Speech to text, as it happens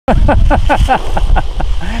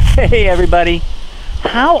Hey everybody,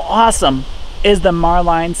 how awesome is the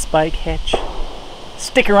Marline Spike hitch?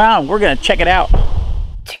 Stick around, we're gonna check it out.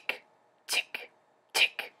 Tick, tick,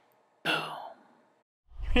 tick, boom.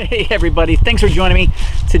 Hey everybody, thanks for joining me.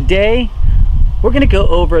 Today we're gonna go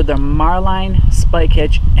over the Marline Spike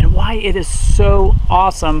hitch and why it is so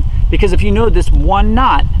awesome, because if you know this one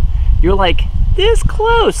knot, you're like this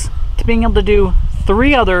close to being able to do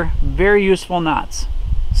 3 other very useful knots.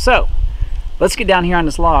 So let's get down here on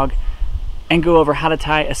this log and go over how to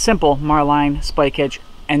tie a simple Marline Spike hitch,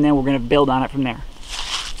 and then we're going to build on it from there.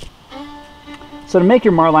 So to make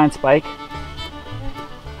your Marline Spike,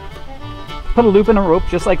 put a loop in a rope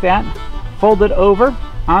just like that, fold it over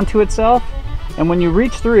onto itself, and when you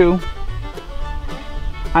reach through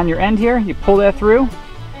on your end here, you pull that through,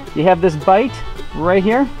 you have this bite right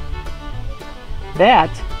here. That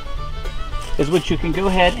is what you can go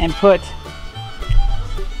ahead and put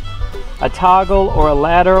a toggle or a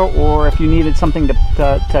ladder, or if you needed something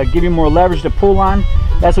to give you more leverage to pull on,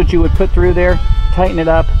 that's what you would put through there, tighten it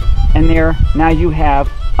up, and there, now you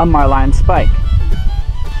have a Marline Spike.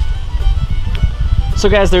 So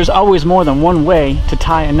guys, there's always more than one way to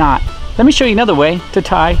tie a knot. Let me show you another way to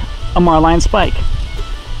tie a Marline Spike.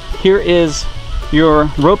 Here is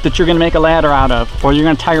your rope that you're going to make a ladder out of, or you're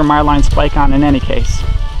going to tie your Marline Spike on in any case.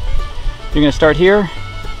 You're going to start here,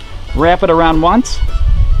 wrap it around once,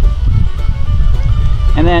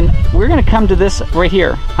 and then we're going to come to this right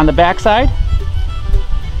here on the back side.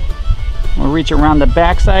 We'll reach around the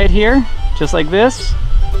back side here, just like this.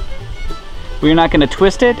 We're not going to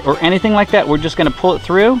twist it or anything like that. We're just going to pull it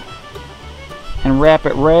through and wrap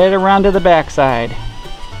it right around to the back side.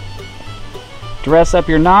 Dress up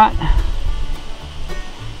your knot,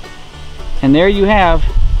 and there you have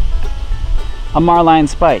a Marline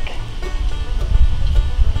Spike.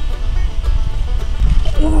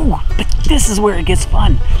 Ooh, but this is where it gets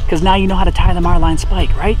fun, because now you know how to tie the Marline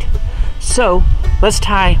Spike, right? So let's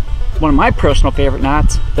tie one of my personal favorite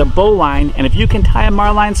knots, the bowline. And if you can tie a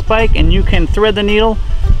Marline Spike and you can thread the needle,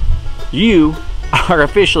 you are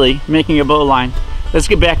officially making a bowline. Let's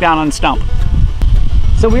get back down on the stump.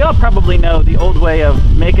 So we all probably know the old way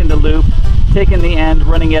of making the loop, taking the end,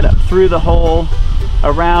 running it up through the hole,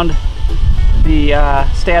 around the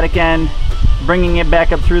static end, bringing it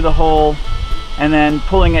back up through the hole, and then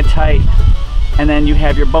pulling it tight, and then you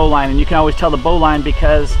have your bowline. And you can always tell the bowline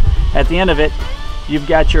because at the end of it, you've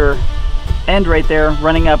got your end right there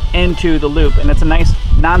running up into the loop, and it's a nice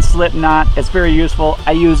non-slip knot. It's very useful.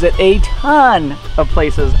 I use it a ton of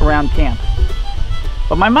places around camp.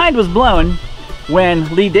 But my mind was blown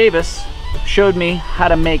when Lee Davis showed me how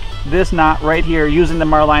to make this knot right here using the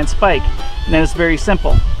Marline Spike. And then it's very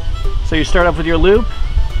simple. So you start off with your loop,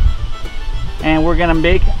 and we're gonna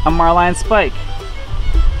make a Marline Spike.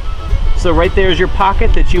 So right there is your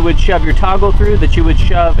pocket that you would shove your toggle through, that you would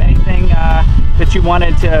shove anything that you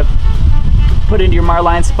wanted to put into your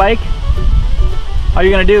Marline Spike. All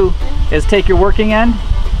you're gonna do is take your working end,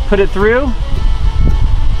 put it through,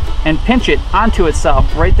 and pinch it onto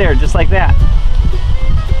itself right there, just like that.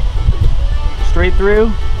 Straight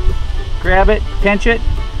through, grab it, pinch it.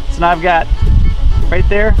 So now I've got right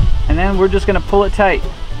there, and then we're just gonna pull it tight.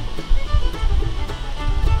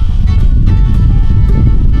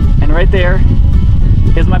 And right there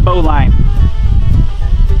is my bowline.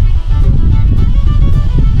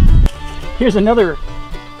 Here's another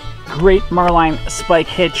great Marline Spike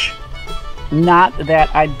hitch knot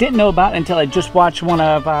that I didn't know about until I just watched one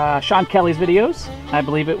of Shawn Kelly's videos. I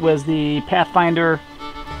believe it was the Pathfinder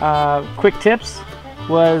quick tips,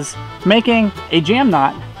 was making a jam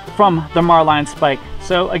knot from the Marline Spike.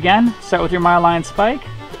 So again, start with your Marline Spike,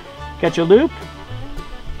 get your loop,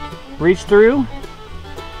 reach through,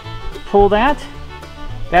 pull that.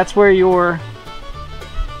 That's where your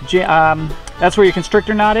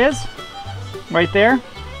constrictor knot is, right there.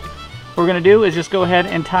 What we're going to do is just go ahead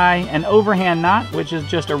and tie an overhand knot, which is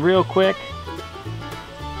just a real quick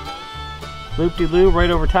loop-de-loo right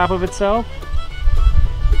over top of itself.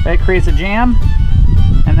 That creates a jam,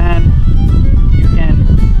 and then you can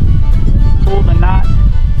pull the knot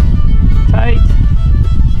tight,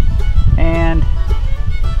 and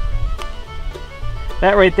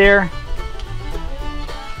that right there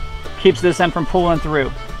keeps this end from pulling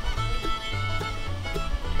through.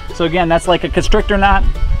 So again, that's like a constrictor knot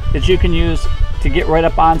that you can use to get right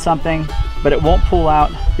up on something, but it won't pull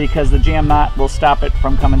out because the jam knot will stop it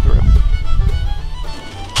from coming through.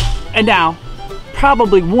 And now,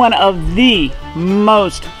 probably one of the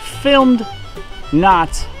most filmed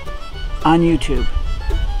knots on YouTube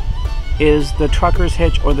is the trucker's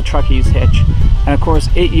hitch or the truckie's hitch. And of course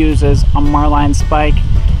it uses a Marline Spike.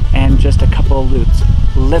 and just a couple of loops.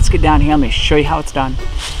 Let's get down here. Let me show you how it's done.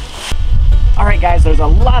 All right, guys, there's a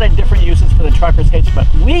lot of different uses for the trucker's hitch, but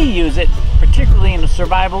we use it, particularly in the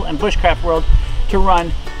survival and bushcraft world, to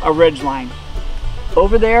run a ridge line.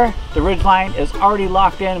 Over there, the ridge line is already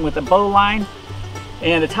locked in with a bowline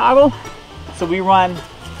and a toggle. So we run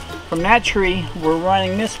from that tree, we're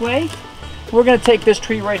running this way. We're gonna take this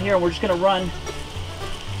tree right here and we're just gonna run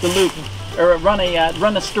the loop, or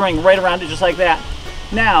run the string right around it just like that.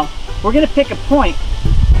 Now, we're gonna pick a point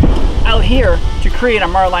out here to create a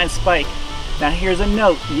Marline spike. Now here's a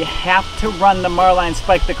note, you have to run the Marline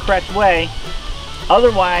spike the correct way,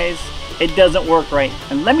 otherwise it doesn't work right.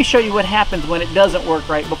 And let me show you what happens when it doesn't work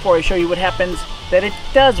right before I show you what happens that it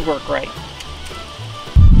does work right.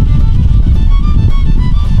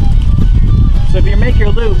 So if you make your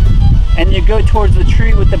loop and you go towards the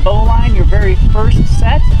tree with the bowline, your very first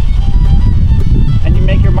set, and you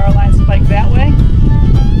make your Marline spike that way,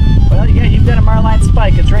 well, yeah, you've got a Marline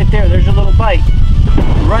spike. It's right there. There's your little bite.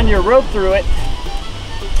 Run your rope through it.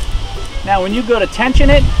 Now, when you go to tension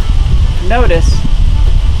it, notice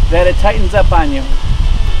that it tightens up on you.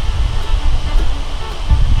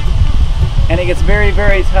 And it gets very,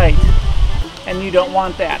 very tight. And you don't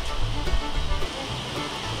want that.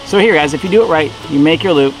 So here, guys, if you do it right, you make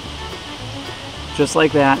your loop just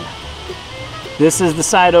like that. This is the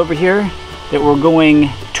side over here that we're going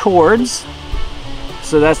towards.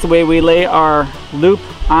 So that's the way we lay our loop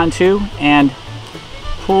onto and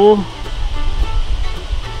pull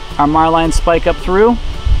our Marline spike up through.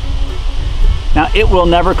 Now it will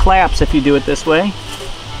never collapse if you do it this way.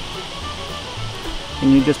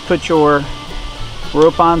 And you just put your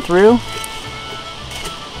rope on through,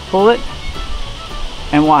 pull it,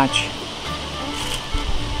 and watch.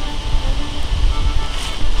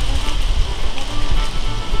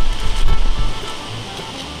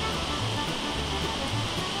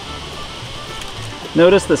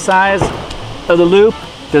 Notice the size of the loop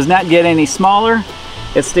does not get any smaller.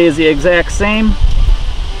 It stays the exact same.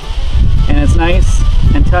 And it's nice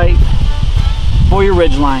and tight for your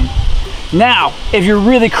ridge line. Now, if you're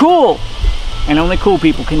really cool, and only cool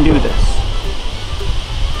people can do this,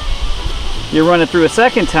 you run it through a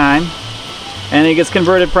second time, and it gets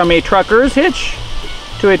converted from a trucker's hitch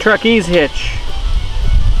to a truckee's hitch.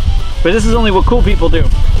 But this is only what cool people do.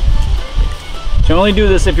 You only do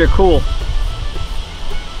this if you're cool.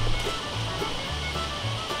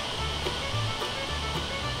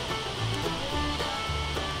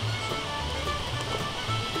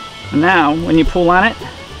 And now, when you pull on it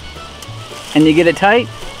and you get it tight,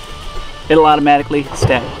 it'll automatically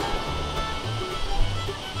stay.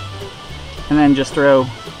 And then just throw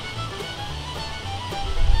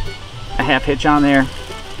a half hitch on there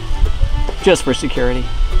just for security.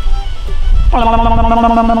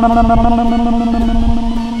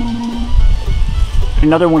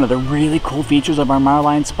 Another one of the really cool features of our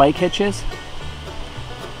Marline spike hitches,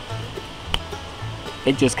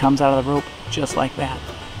 it just comes out of the rope just like that.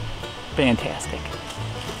 Fantastic.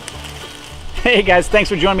 Hey guys, thanks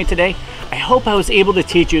for joining me today. I hope I was able to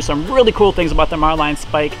teach you some really cool things about the Marline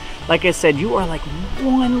spike. Like I said, you are like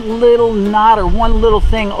one little knot or one little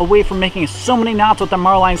thing away from making so many knots with the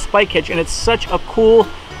Marline spike hitch, and it's such a cool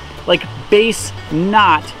like base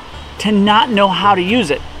knot to not know how to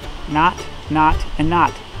use it. Knot, knot, and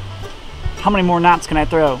knot. How many more knots can I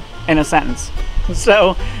throw in a sentence?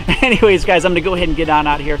 So anyways, guys, I'm gonna go ahead and get on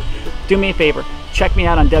out of here. Do me a favor, check me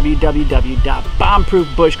out on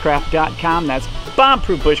www.bombproofbushcraft.com. That's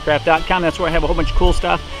bombproofbushcraft.com. That's where I have a whole bunch of cool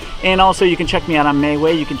stuff. And also you can check me out on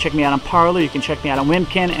Mewe, you can check me out on Parler, you can check me out on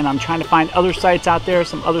Wimkin, and I'm trying to find other sites out there,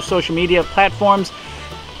 some other social media platforms,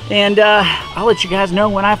 and I'll let you guys know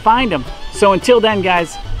when I find them. So until then,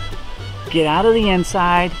 guys, get out of the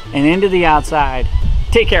inside and into the outside.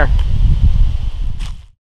 Take care.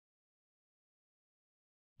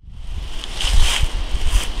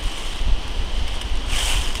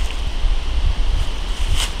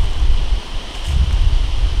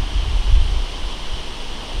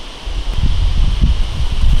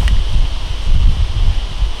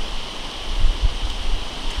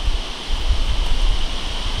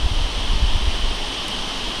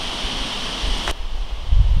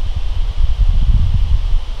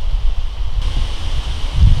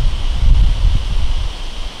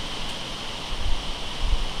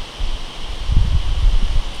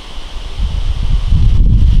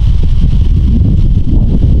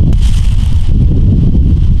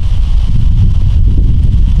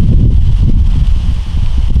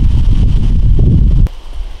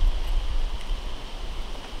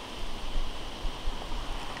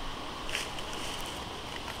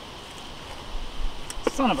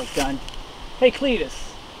 Son of a gun. Hey,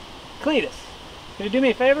 Cletus. Cletus, can you do me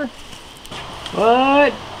a favor?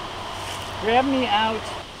 What? Grab me out.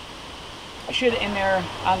 I should, in there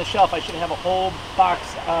on the shelf, I should have a whole box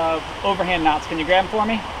of overhand knots. Can you grab them for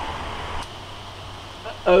me?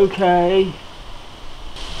 Okay.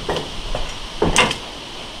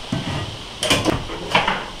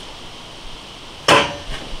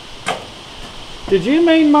 Did you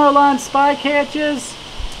mean Marline Spike hatches?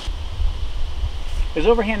 Is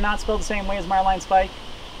overhand knot spelled the same way as Marline Spike?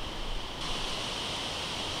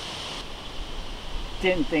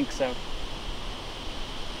 Didn't think so.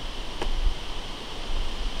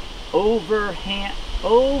 Overhand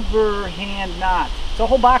knot. There's a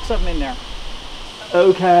whole box of them in there.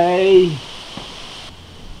 Okay.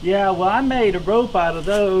 Yeah, well, I made a rope out of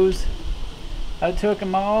those. I took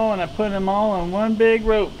them all and I put them all on one big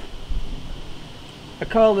rope. I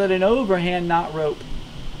call it an overhand knot rope.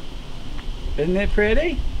 Isn't it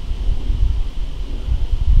pretty?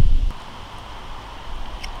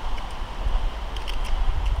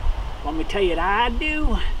 Want me to tell you what I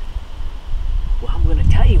do? Well, I'm going to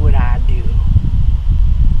tell you what I do.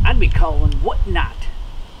 I'd be calling what knot?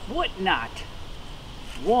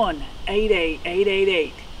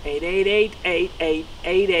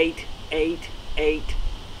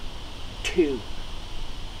 1-888-888-888-888-888-2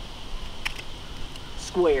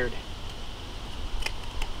 squared.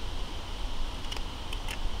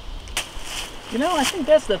 You know, I think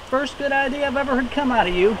that's the first good idea I've ever heard come out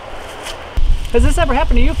of you. Has this ever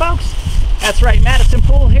happened to you folks? That's right, Madison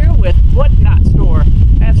Poole here with What Knot Store.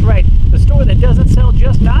 That's right, the store that doesn't sell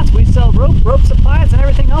just knots. We sell rope supplies, and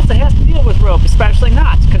everything else that has to deal with rope, especially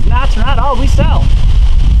knots, because knots are not all we sell.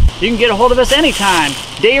 You can get a hold of us anytime,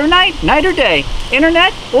 day or night, night or day,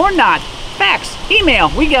 internet or not, fax, email,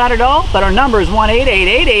 we got it all, but our number is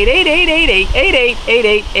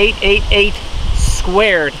 1-888-888-888-888-888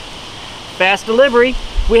 squared. Fast delivery.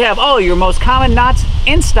 We have all your most common knots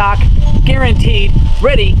in stock, guaranteed,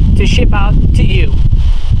 ready to ship out to you.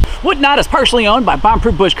 What Knot is partially owned by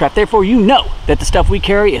Bombproof Bushcraft, therefore you know that the stuff we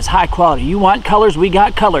carry is high quality. You want colors, we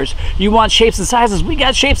got colors. You want shapes and sizes, we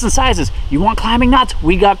got shapes and sizes. You want climbing knots,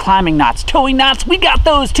 we got climbing knots. Towing knots, we got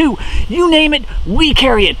those too. You name it, we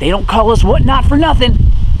carry it. They don't call us What Knot for nothing.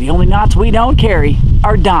 The only knots we don't carry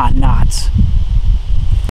are Don knots.